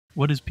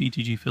What is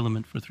PETG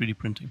filament for 3D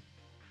printing?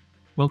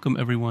 Welcome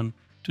everyone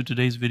to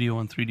today's video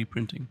on 3D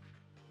printing.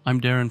 I'm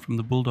Darren from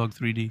the Bulldog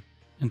 3D,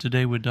 and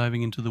today we're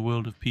diving into the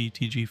world of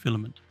PETG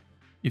filament.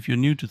 If you're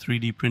new to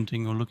 3D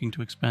printing or looking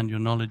to expand your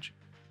knowledge,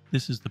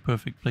 this is the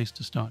perfect place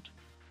to start.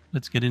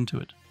 Let's get into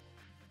it.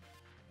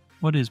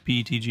 What is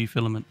PETG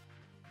filament?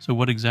 So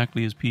what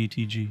exactly is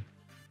PETG?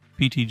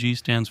 PETG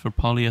stands for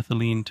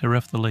polyethylene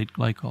terephthalate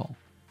glycol.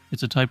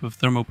 It's a type of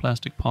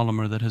thermoplastic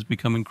polymer that has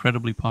become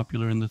incredibly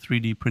popular in the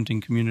 3D printing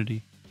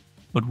community.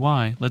 But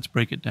why? Let's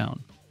break it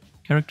down.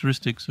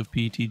 Characteristics of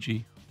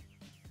PETG.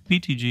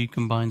 PETG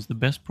combines the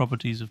best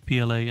properties of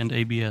PLA and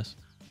ABS,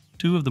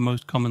 two of the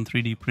most common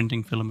 3D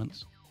printing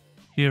filaments.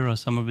 Here are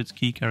some of its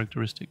key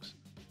characteristics.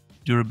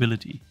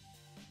 Durability.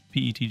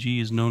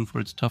 PETG is known for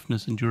its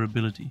toughness and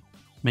durability,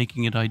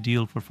 making it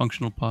ideal for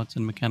functional parts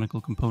and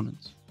mechanical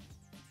components.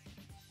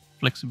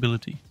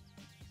 Flexibility.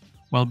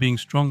 While being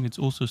strong, it's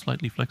also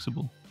slightly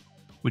flexible,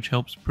 which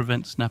helps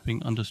prevent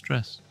snapping under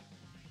stress.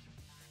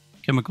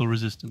 Chemical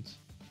resistance.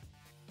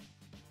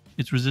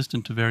 It's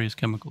resistant to various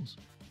chemicals,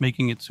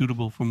 making it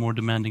suitable for more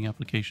demanding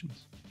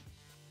applications.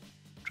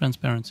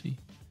 Transparency.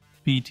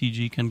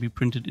 PETG can be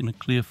printed in a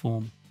clear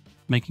form,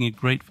 making it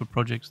great for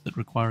projects that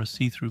require a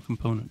see-through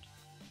component.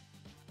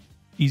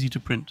 Easy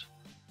to print.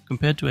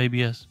 Compared to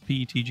ABS,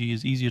 PETG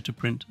is easier to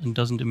print and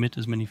doesn't emit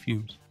as many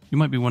fumes. You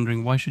might be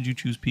wondering, why should you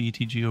choose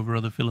PETG over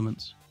other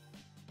filaments?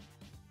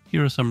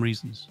 Here are some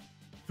reasons.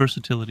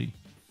 Versatility.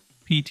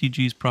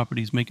 PETG's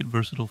properties make it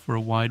versatile for a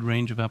wide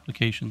range of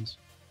applications,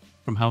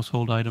 from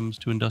household items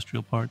to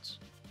industrial parts.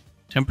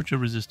 Temperature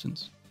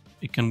resistance.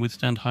 It can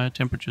withstand higher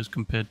temperatures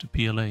compared to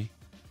PLA,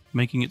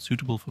 making it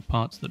suitable for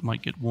parts that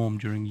might get warm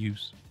during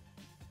use.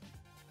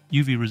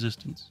 UV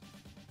resistance.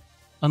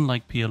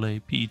 Unlike PLA,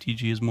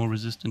 PETG is more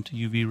resistant to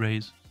UV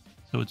rays,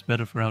 so it's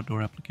better for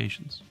outdoor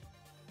applications.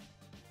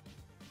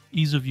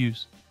 Ease of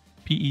use.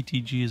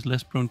 PETG is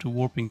less prone to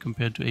warping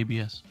compared to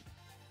ABS,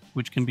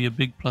 which can be a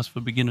big plus for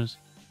beginners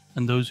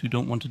and those who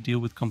don't want to deal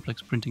with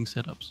complex printing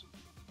setups.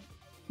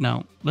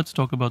 Now, let's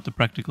talk about the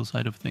practical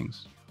side of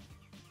things.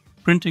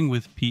 Printing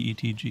with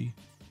PETG.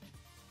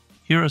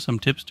 Here are some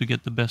tips to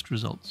get the best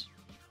results.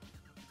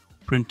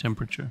 Print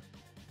temperature.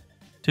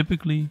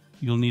 Typically,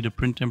 you'll need a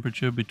print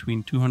temperature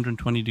between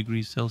 220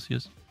 degrees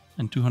Celsius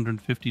and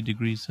 250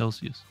 degrees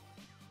Celsius.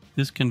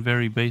 This can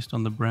vary based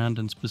on the brand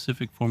and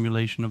specific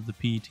formulation of the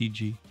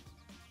PETG.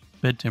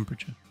 Bed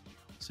temperature.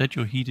 Set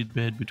your heated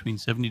bed between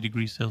 70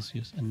 degrees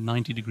Celsius and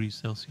 90 degrees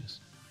Celsius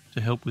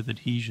to help with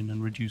adhesion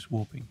and reduce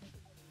warping.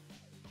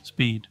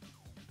 Speed.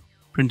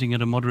 Printing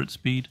at a moderate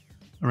speed,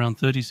 around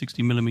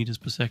 30-60 millimeters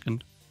per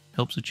second,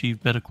 helps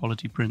achieve better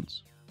quality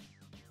prints.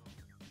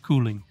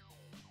 Cooling.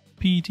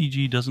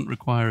 PETG doesn't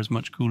require as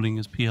much cooling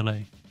as PLA.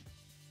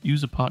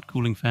 Use a part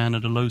cooling fan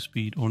at a low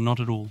speed or not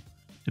at all,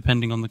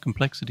 depending on the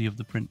complexity of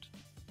the print.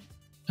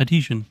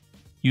 Adhesion.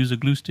 Use a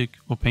glue stick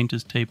or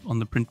painter's tape on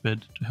the print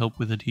bed to help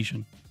with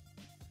adhesion.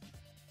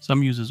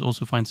 Some users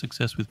also find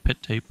success with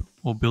PET tape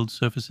or build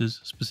surfaces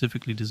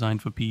specifically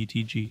designed for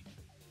PETG.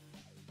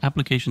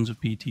 Applications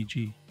of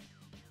PETG.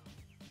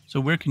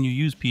 So where can you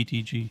use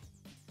PETG?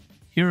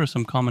 Here are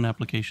some common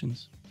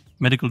applications.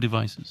 Medical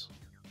devices.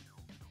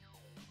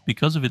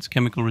 Because of its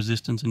chemical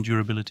resistance and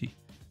durability,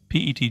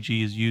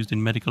 PETG is used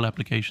in medical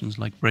applications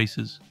like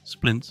braces,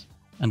 splints,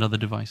 and other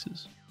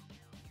devices.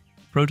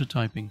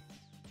 Prototyping.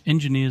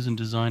 Engineers and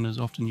designers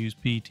often use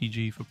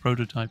PETG for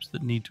prototypes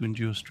that need to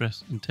endure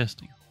stress and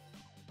testing.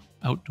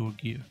 Outdoor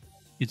gear.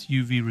 Its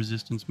UV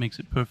resistance makes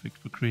it perfect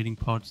for creating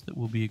parts that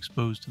will be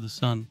exposed to the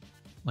sun,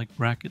 like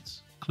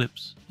brackets,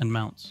 clips, and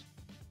mounts.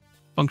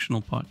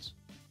 Functional parts.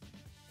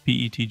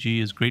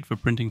 PETG is great for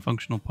printing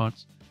functional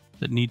parts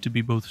that need to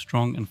be both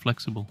strong and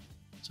flexible,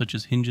 such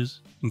as hinges,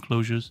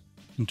 enclosures,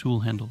 and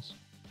tool handles.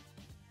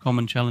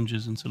 Common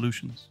challenges and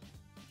solutions.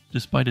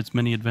 Despite its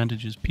many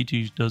advantages,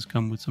 PETG does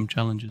come with some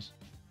challenges.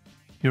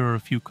 Here are a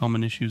few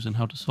common issues and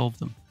how to solve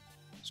them.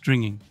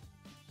 Stringing.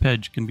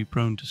 PETG can be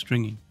prone to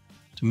stringing.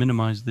 To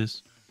minimize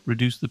this,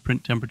 reduce the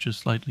print temperature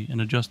slightly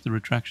and adjust the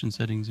retraction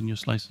settings in your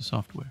slicer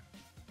software.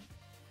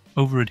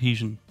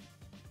 Over-adhesion.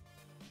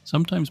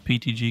 Sometimes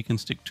PETG can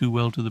stick too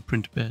well to the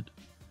print bed.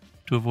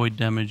 To avoid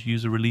damage,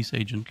 use a release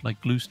agent like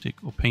glue stick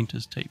or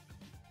painter's tape.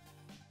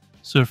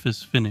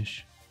 Surface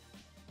finish.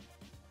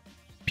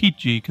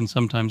 PETG can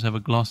sometimes have a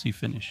glossy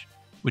finish,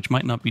 which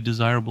might not be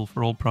desirable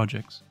for all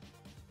projects.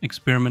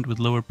 Experiment with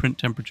lower print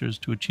temperatures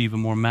to achieve a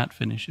more matte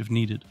finish if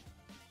needed.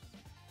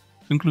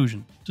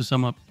 Conclusion. To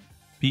sum up,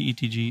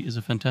 PETG is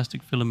a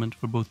fantastic filament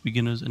for both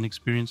beginners and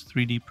experienced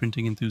 3D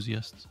printing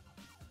enthusiasts.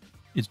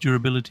 Its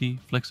durability,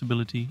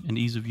 flexibility, and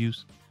ease of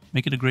use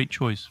make it a great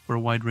choice for a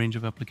wide range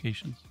of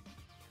applications.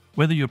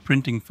 Whether you're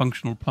printing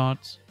functional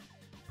parts,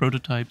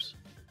 prototypes,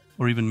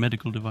 or even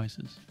medical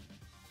devices,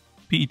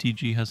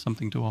 PETG has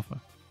something to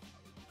offer.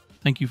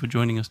 Thank you for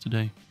joining us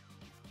today.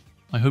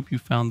 I hope you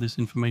found this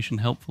information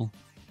helpful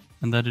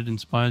and that it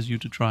inspires you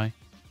to try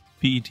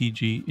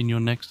PETG in your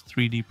next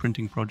 3D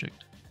printing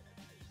project.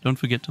 Don't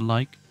forget to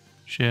like,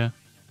 share,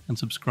 and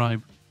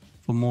subscribe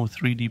for more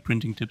 3D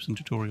printing tips and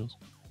tutorials.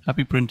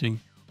 Happy printing!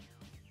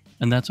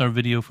 And that's our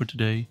video for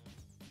today.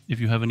 If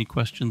you have any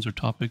questions or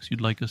topics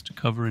you'd like us to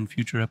cover in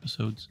future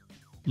episodes,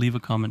 leave a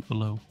comment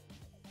below.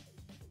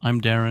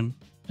 I'm Darren,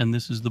 and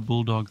this is the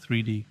Bulldog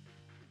 3D.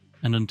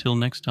 And until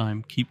next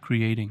time, keep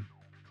creating.